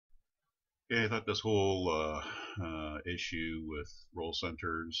Okay, I thought this whole issue with roll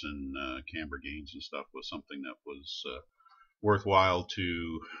centers and camber gains and stuff was something that was worthwhile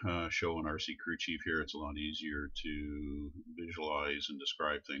to show an RC crew chief here. It's a lot easier to visualize and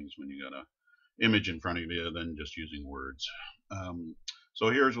describe things when you got an image in front of you than just using words. So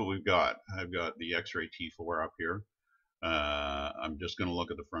here's what we've got. I've got the X-Ray T4 up here. I'm just going to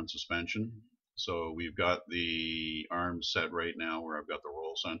look at the front suspension. So we've got the arms set right now where I've got the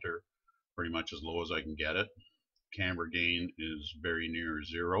roll center pretty much as low as I can get it. Camber gain is very near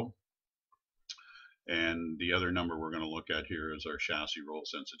 0. And the other number we're going to look at here is our chassis roll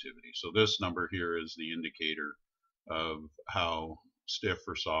sensitivity. So this number here is the indicator of how stiff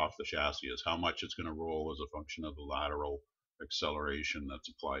or soft the chassis is, how much it's going to roll as a function of the lateral acceleration that's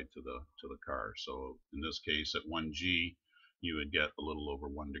applied to the car. So in this case at 1G you would get a little over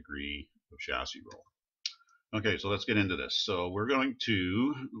 1 degree of chassis roll. Okay, so let's get into this. So we're going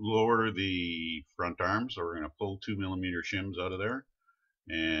to lower the front arm. So we're going to pull 2mm shims out of there.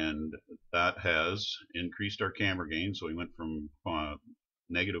 And that has increased our camber gain. So we went from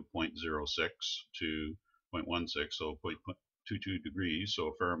negative 0.06 to 0.16, so 0.22 degrees. So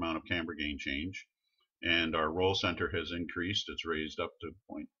a fair amount of camber gain change. And our roll center has increased. It's raised up to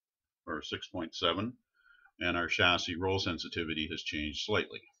 6.7. And our chassis roll sensitivity has changed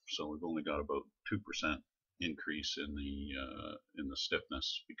slightly. So we've only got about 2% increase in the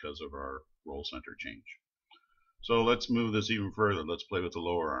stiffness because of our roll center change. So let's move this even further. Let's play with the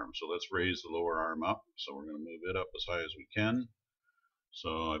lower arm. So let's raise the lower arm up. So we're going to move it up as high as we can.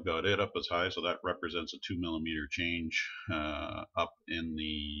 So I've got it up as high, so that represents a 2mm change up in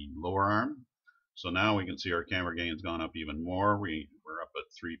the lower arm. So now we can see our camber gain has gone up even more. We're up at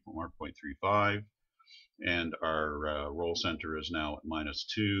 3.35. And our roll center is now at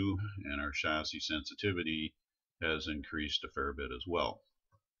 -2, and our chassis sensitivity has increased a fair bit as well.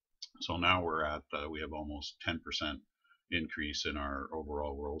 So now we're at we have almost 10% increase in our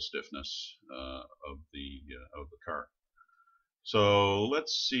overall roll stiffness of the car. So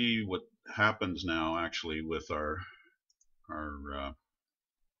let's see what happens now actually with our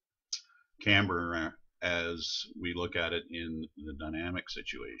camber as we look at it in the dynamic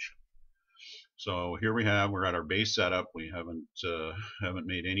situation. So here we're at our base setup. We haven't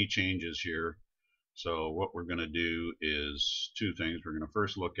made any changes here. So what we're going to do is two things. We're going to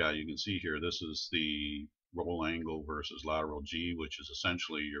first look at, you can see here, this is the roll angle versus lateral G, which is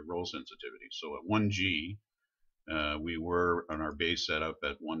essentially your roll sensitivity. So at 1G, we were on our base setup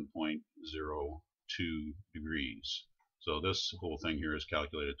at 1.02 degrees. So this whole thing here is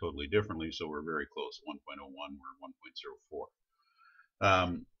calculated totally differently. So we're very close. 1.01, we're 1.04.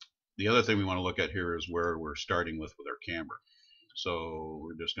 The other thing we want to look at here is where we're starting with our camber. So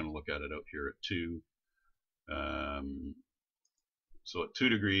we're just going to look at it out here at 2. So at 2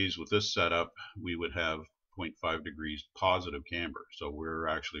 degrees with this setup, we would have 0.5 degrees positive camber. So we're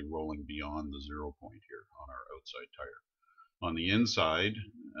actually rolling beyond the 0 point here on our outside tire. On the inside,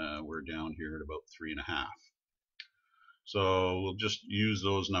 we're down here at about 3.5. So we'll just use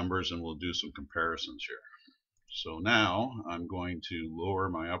those numbers and we'll do some comparisons here. So now I'm going to lower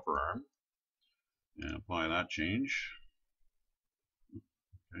my upper arm and apply that change.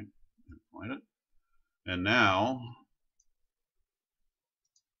 Okay, apply it. And now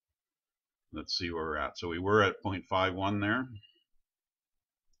let's see where we're at. So we were at 0.51 there.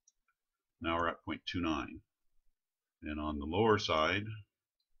 Now we're at 0.29. And on the lower side,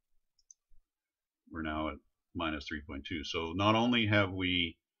 we're now at -3.2. So not only have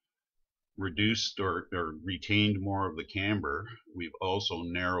we reduced or retained more of the camber, we've also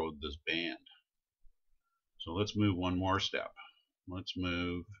narrowed this band. So let's move one more step. Let's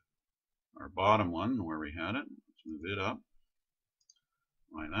move our bottom one where we had it. Let's move it up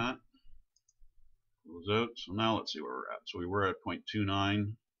like that. Close out. So now let's see where we're at. So we were at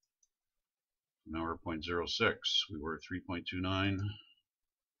 0.29. Now we're at 0.06. We were at 3.29.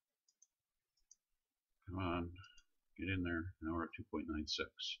 Come on, get in there. Now we're at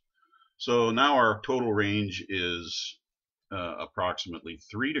 2.96. So now our total range is approximately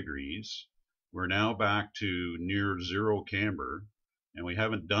 3 degrees. We're now back to near 0 camber, and we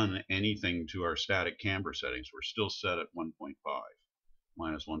haven't done anything to our static camber settings. We're still set at 1.5,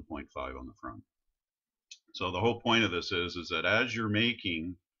 minus 1.5 on the front. So the whole point of this is that as you're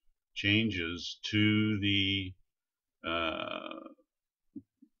making changes to the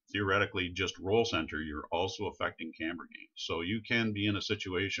theoretically just roll center, you're also affecting camber gain. So you can be in a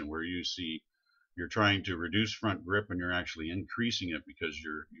situation where you see you're trying to reduce front grip and you're actually increasing it because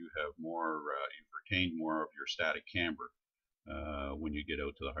you have more, you've retained more of your static camber when you get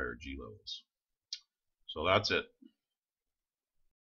out to the higher G levels. So that's it.